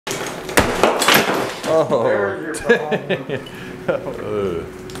Oh, There's your problem.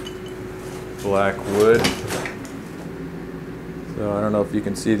 Black wood. So I don't know if you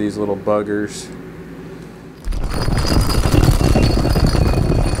can see these little buggers.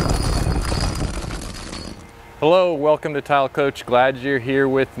 Hello, welcome to Tile Coach. Glad you're here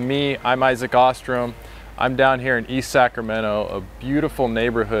with me. I'm Isaac Ostrom. I'm down here in East Sacramento, a beautiful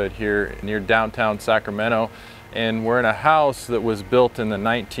neighborhood here near downtown Sacramento. And we're in a house that was built in the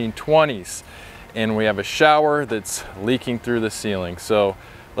 1920s. And we have a shower that's leaking through the ceiling. So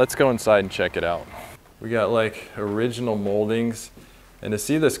let's go inside and check it out. We got like original moldings. And to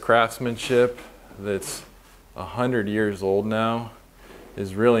see this craftsmanship that's 100 years old now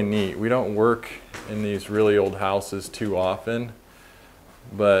is really neat. We don't work in these really old houses too often,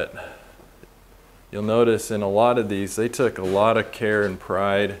 but you'll notice in a lot of these, they took a lot of care and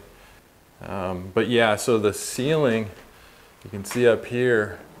pride. But yeah, so the ceiling, you can see up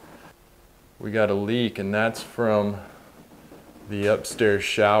here, we got a leak, and that's from the upstairs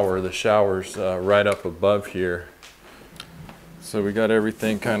shower. The shower's right up above here. So we got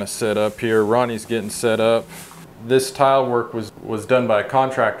everything kind of set up here. Ronnie's getting set up. This tile work was done by a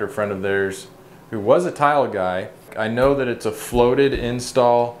contractor friend of theirs who was a tile guy. I know that it's a floated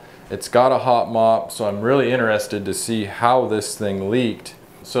install. It's got a hot mop, so I'm really interested to see how this thing leaked.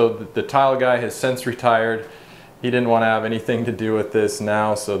 So the tile guy has since retired. He didn't want to have anything to do with this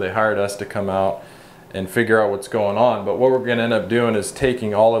now, so they hired us to come out and figure out what's going on. But what we're going to end up doing is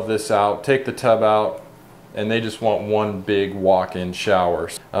taking all of this out, take the tub out, and they just want one big walk-in shower.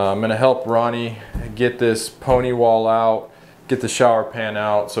 I'm going to help Ronnie get this pony wall out, get the shower pan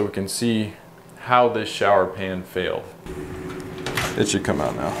out, so we can see how this shower pan failed. It should come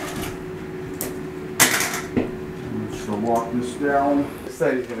out now. I'm just gonna walk this down. This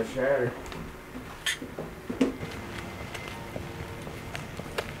side is gonna shatter.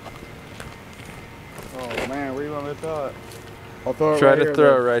 Oh man, where do you want me to throw it? I'll throw it Try right to here,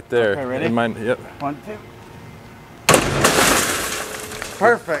 throw then. it right there. Okay, ready? Yep. 1, 2.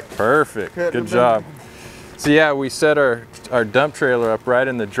 Perfect. Perfect. Couldn't Good have job. been- So yeah, we set our dump trailer up right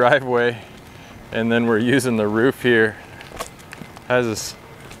in the driveway, and then we're using the roof here. Has this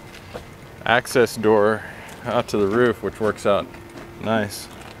access door out to the roof, which works out nice.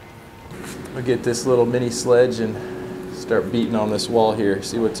 We'll get this little mini sledge and start beating on this wall here,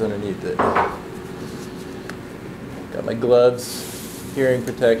 see what's underneath it. Got my gloves, hearing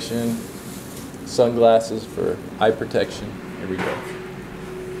protection, sunglasses for eye protection. Here we go.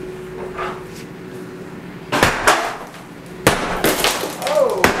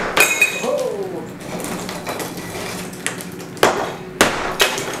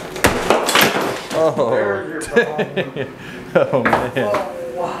 Oh, oh man.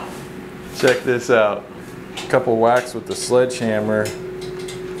 Oh. Check this out. A couple whacks with the sledgehammer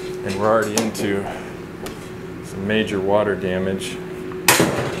and we're already into some major water damage.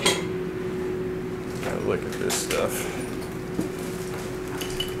 Gotta look at this stuff.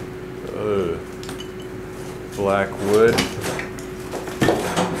 Ugh. Black wood.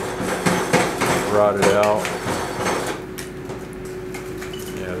 Rotted out.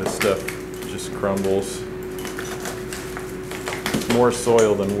 Yeah, this stuff just crumbles. More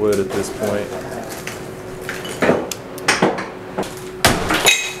soil than wood at this point.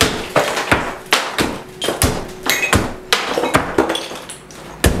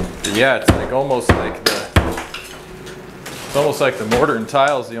 But yeah, it's like almost like the mortar and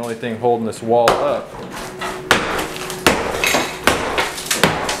tile is the only thing holding this wall up.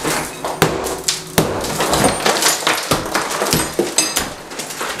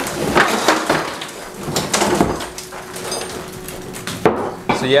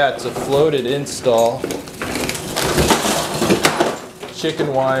 So yeah, it's a floated install.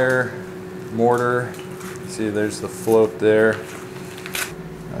 Chicken wire, mortar. See, there's the float there.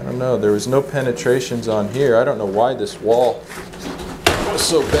 I don't know, there was no penetrations on here. I don't know why this wall was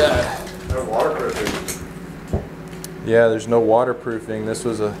so bad. No waterproofing. Yeah, there's no waterproofing. This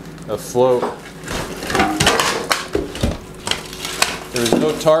was a float. There was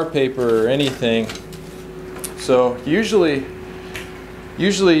no tar paper or anything. So usually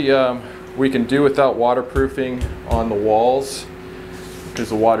we can do without waterproofing on the walls because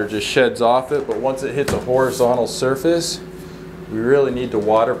the water just sheds off it, but once it hits a horizontal surface, we really need to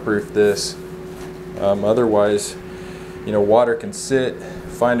waterproof this. Otherwise, you know, water can sit,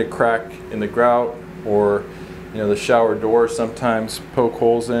 find a crack in the grout, or you know, the shower door sometimes poke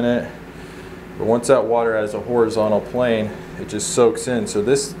holes in it. But once that water has a horizontal plane, it just soaks in. So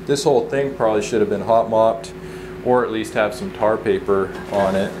this whole thing probably should have been hot mopped, or at least have some tar paper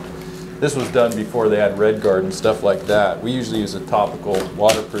on it. This was done before they had redgard and stuff like that. We usually use a topical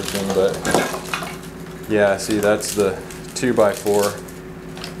waterproofing, but Yeah, see, that's the 2x4.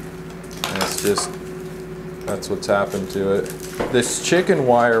 And it's just, that's what's happened to it. This chicken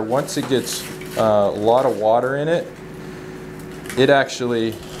wire, once it gets a lot of water in it, it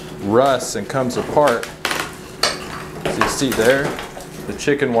actually rusts and comes apart. So you see there, the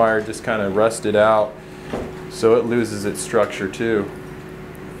chicken wire just kind of rusted out, so it loses its structure too.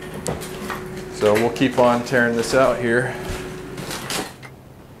 So we'll keep on tearing this out here.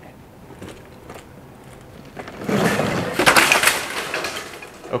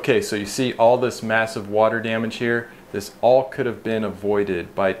 Okay, so you see all this massive water damage here. This all could have been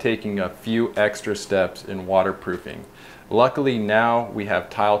avoided by taking a few extra steps in waterproofing. Luckily now we have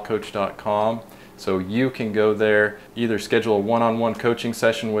tilecoach.com, so you can go there, either schedule a one-on-one coaching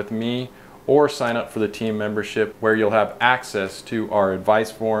session with me or sign up for the team membership where you'll have access to our advice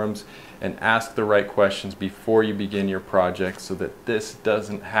forums and ask the right questions before you begin your project so that this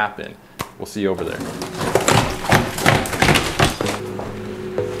doesn't happen. We'll see you over there.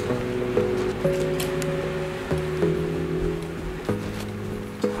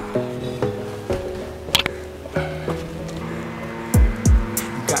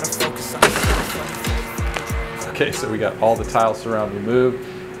 Okay, so we got all the tile surround removed.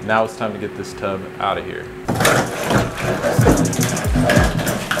 Now it's time to get this tub out of here.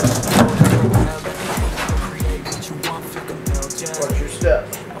 What's your step?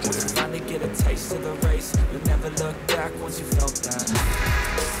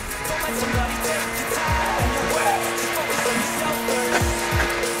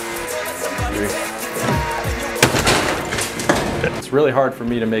 It's really hard for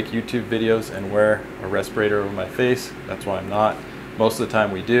me to make YouTube videos and wear a respirator over my face. That's why I'm not. Most of the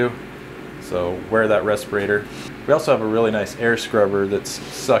time we do, so wear that respirator. We also have a really nice air scrubber that's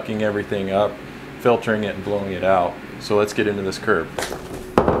sucking everything up, filtering it and blowing it out. So let's get into this curb.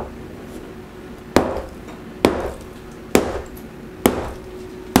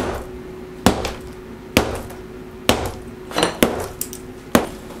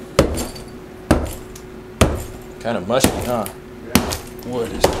 Kind of mushy, huh?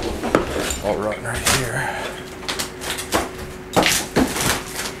 Wood is all rotten right here.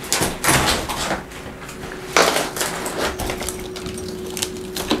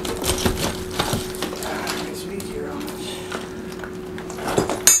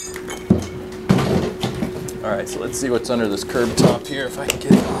 All right, so let's see what's under this curb top here if I can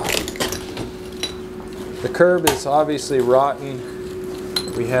get it off. The curb is obviously rotten.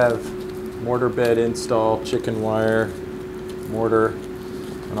 We have mortar bed install, chicken wire, mortar,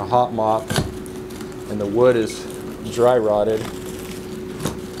 and a hot mop, and the wood is dry rotted.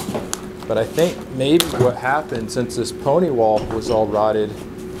 But I think maybe what happened, since this pony wall was all rotted,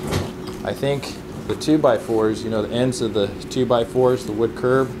 I think the 2x4s, you know, the ends of the 2x4s, the wood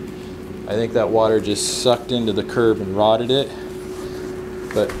curb, I think that water just sucked into the curb and rotted it.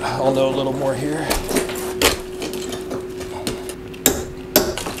 But I'll know a little more here.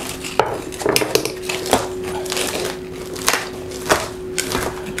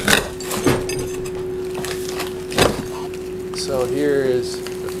 So here is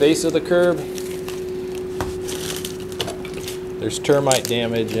the face of the curb. There's termite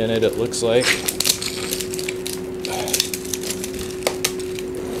damage in it, it looks like.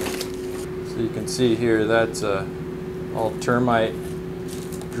 So you can see here, that's all termite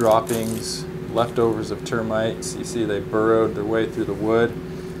droppings, leftovers of termites. You see they burrowed their way through the wood.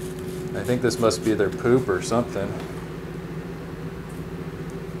 I think this must be their poop or something.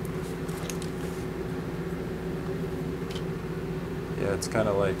 Yeah, it's kind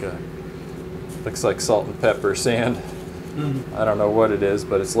of like looks like salt and pepper sand. I don't know what it is,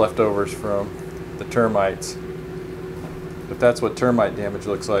 but it's leftovers from the termites. But that's what termite damage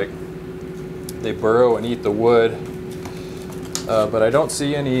looks like. They burrow and eat the wood, but I don't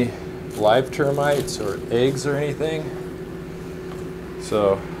see any live termites or eggs or anything.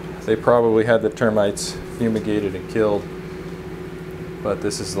 So they probably had the termites fumigated and killed. But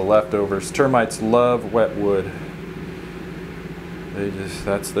this is the leftovers. Termites love wet wood.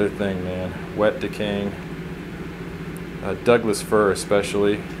 That's their thing, man. Wet, decaying. Douglas fir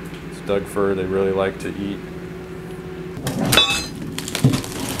especially. It's Doug fir they really like to eat.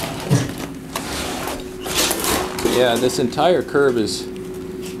 Yeah, this entire curb is...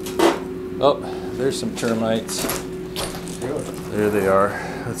 Oh, there's some termites. There they are.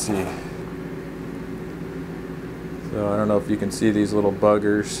 Let's see. So I don't know if you can see these little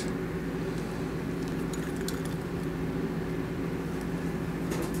buggers.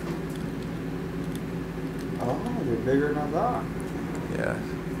 Bigger than I thought. Yeah.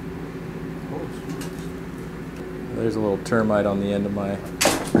 There's a little termite on the end of my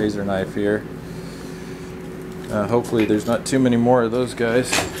razor knife here. Hopefully there's not too many more of those guys.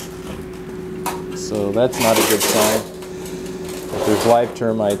 So that's not a good sign. If there's live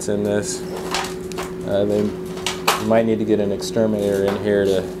termites in this, you might need to get an exterminator in here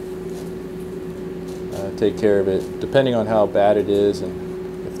to take care of it, depending on how bad it is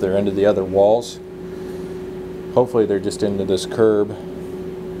and if they're into the other walls. Hopefully they're just into this curb.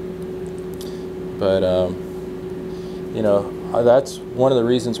 But you know, that's one of the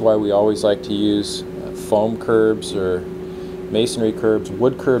reasons why we always like to use foam curbs or masonry curbs.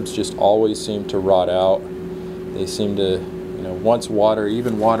 Wood curbs just always seem to rot out. They seem to, you know, once water,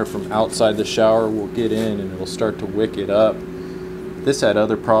 even water from outside the shower will get in and it'll start to wick it up. This had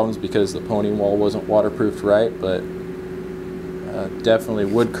other problems because the pony wall wasn't waterproofed right, but definitely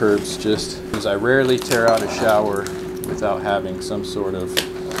wood curbs just, because I rarely tear out a shower without having some sort of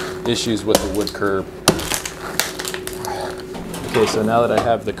issues with the wood curb. Okay, so now that I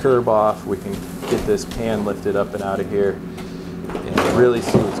have the curb off, we can get this pan lifted up and out of here and really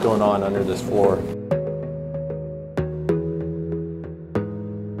see what's going on under this floor.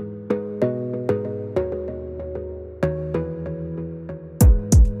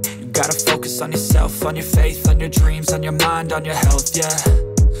 You gotta focus on yourself, on your faith, on your dreams, on your mind, on your health, yeah.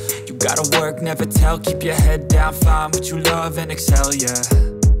 You gotta work, never tell, keep your head down, find what you love and excel, yeah.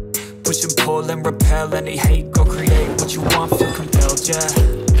 Push and pull and repel any hate, go create what you want, feel compelled, yeah.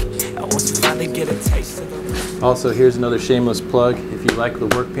 And once you finally get a taste of the... Also, here's another shameless plug. If you like the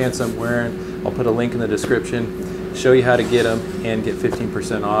work pants I'm wearing, I'll put a link in the description, show you how to get them and get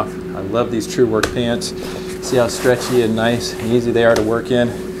 15% off. I love these true work pants. See how stretchy and nice and easy they are to work in?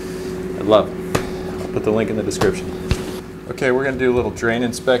 I love them. I'll put the link in the description. Okay, we're gonna do a little drain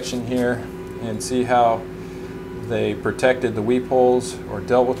inspection here and see how they protected the weep holes or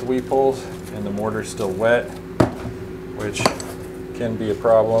dealt with the weep holes, and the mortar's still wet, which can be a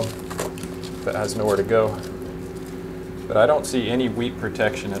problem if it has nowhere to go. But I don't see any weep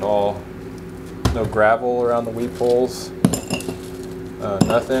protection at all. No gravel around the weep holes,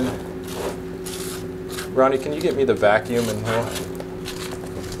 nothing. Ronnie, can you get me the vacuum and we'll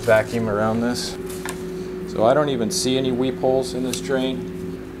vacuum around this? So I don't even see any weep holes in this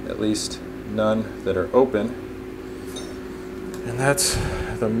drain, at least none that are open. And that's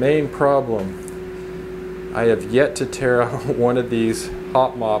the main problem. I have yet to tear out one of these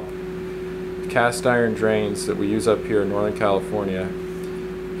hot mop cast iron drains that we use up here in Northern California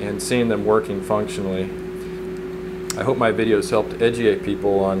and seeing them working functionally. I hope my videos helped educate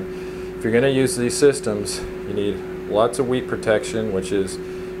people on, if you're going to use these systems, you need lots of weep protection, which is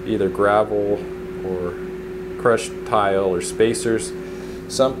either gravel or crushed tile or spacers,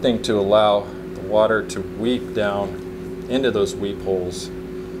 something to allow the water to weep down into those weep holes,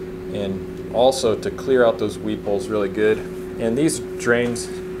 and also to clear out those weep holes really good. And these drains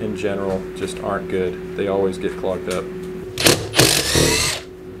in general just aren't good. They always get clogged up.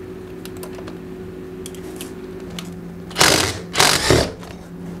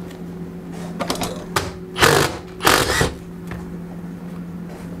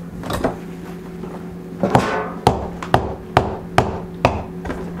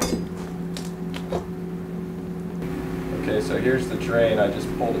 Okay, so here's the drain. I just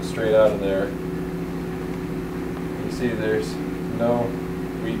pulled it straight out of there. You see there's no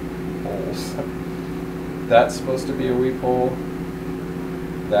weep holes. That's supposed to be a weep hole.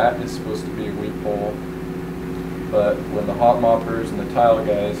 That is supposed to be a weep hole. But when the hot moppers and the tile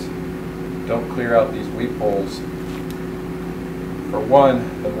guys don't clear out these weep holes, for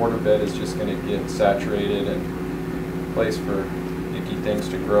one, the mortar bed is just going to get saturated and a place for icky things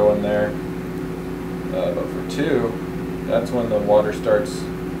to grow in there. But for two, that's when the water starts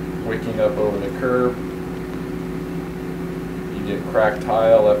wicking up over the curb. You get cracked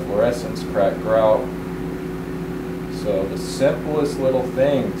tile, efflorescence, cracked grout. So the simplest little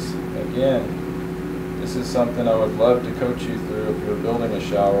things, again, this is something I would love to coach you through if you're building a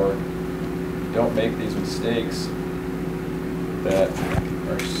shower. Don't make these mistakes that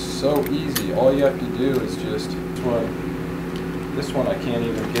are so easy. All you have to do is just, this one I can't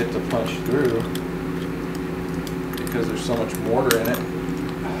even get to punch through because there's so much mortar in it.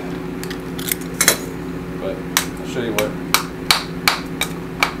 But I'll show you what.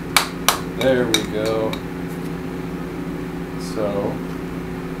 There we go. So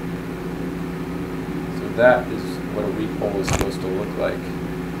that is what a weep hole is supposed to look like.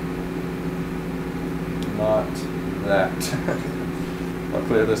 Not that. I'll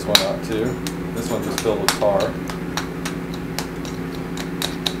clear this one out too. This one's just filled with tar.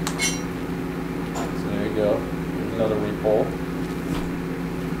 So there you go. Here's another weep hole.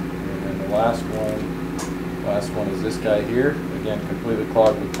 And then the last one is this guy here. Again, completely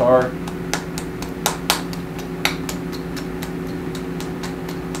clogged with tar.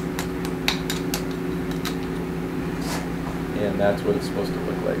 that's what it's supposed to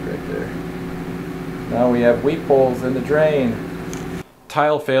look like right there. Now we have weep holes in the drain.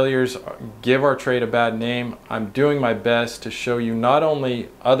 Tile failures give our trade a bad name. I'm doing my best to show you not only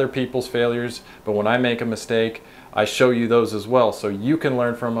other people's failures, but when I make a mistake, I show you those as well, so you can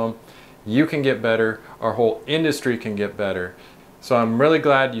learn from them, you can get better, our whole industry can get better. So I'm really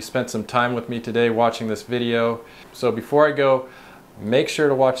glad you spent some time with me today watching this video. So before I go, make sure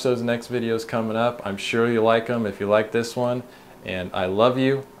to watch those next videos coming up. I'm sure you'll like them if you like this one. And I love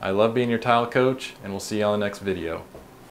you. I love being your tile coach, and we'll see you on the next video.